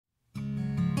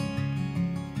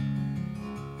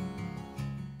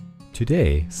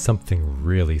Today, something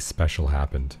really special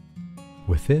happened.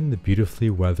 Within the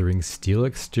beautifully weathering steel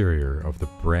exterior of the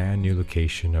brand new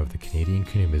location of the Canadian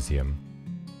Canoe Museum,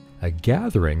 a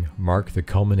gathering marked the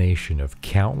culmination of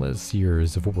countless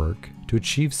years of work to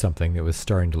achieve something that was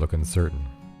starting to look uncertain: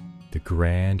 the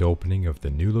grand opening of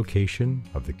the new location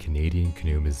of the Canadian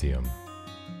Canoe Museum.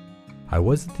 I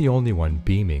wasn't the only one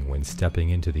beaming when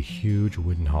stepping into the huge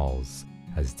wooden halls,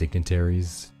 as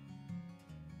dignitaries,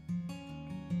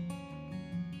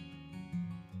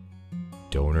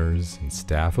 donors, and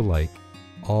staff alike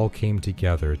all came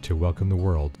together to welcome the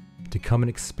world to come and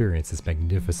experience this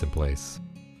magnificent place.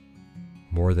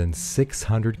 More than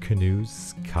 600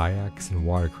 canoes, kayaks, and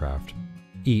watercraft,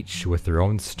 each with their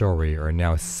own story, are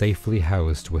now safely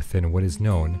housed within what is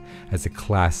known as a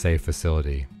Class A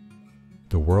facility.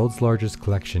 The world's largest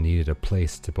collection needed a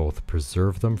place to both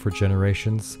preserve them for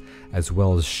generations as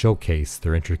well as showcase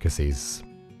their intricacies.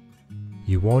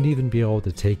 You won't even be able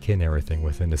to take in everything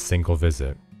within a single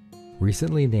visit.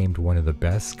 Recently named one of the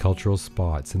best cultural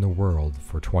spots in the world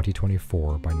for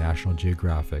 2024 by National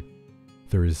Geographic,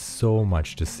 there is so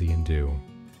much to see and do.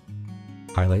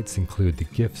 Highlights include the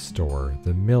gift store,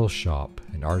 the mill shop,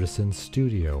 an artisan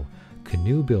studio,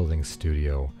 canoe building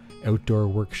studio, outdoor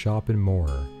workshop, and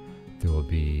more. There will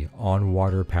be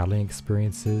on-water paddling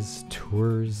experiences,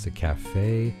 tours, a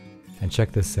cafe, and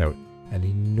check this out, an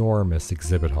enormous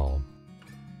exhibit hall.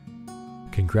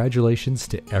 Congratulations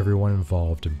to everyone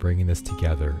involved in bringing this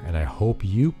together, and I hope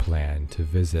you plan to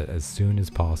visit as soon as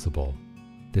possible.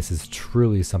 This is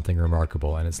truly something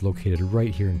remarkable, and it's located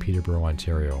right here in Peterborough,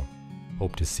 Ontario.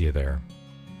 Hope to see you there.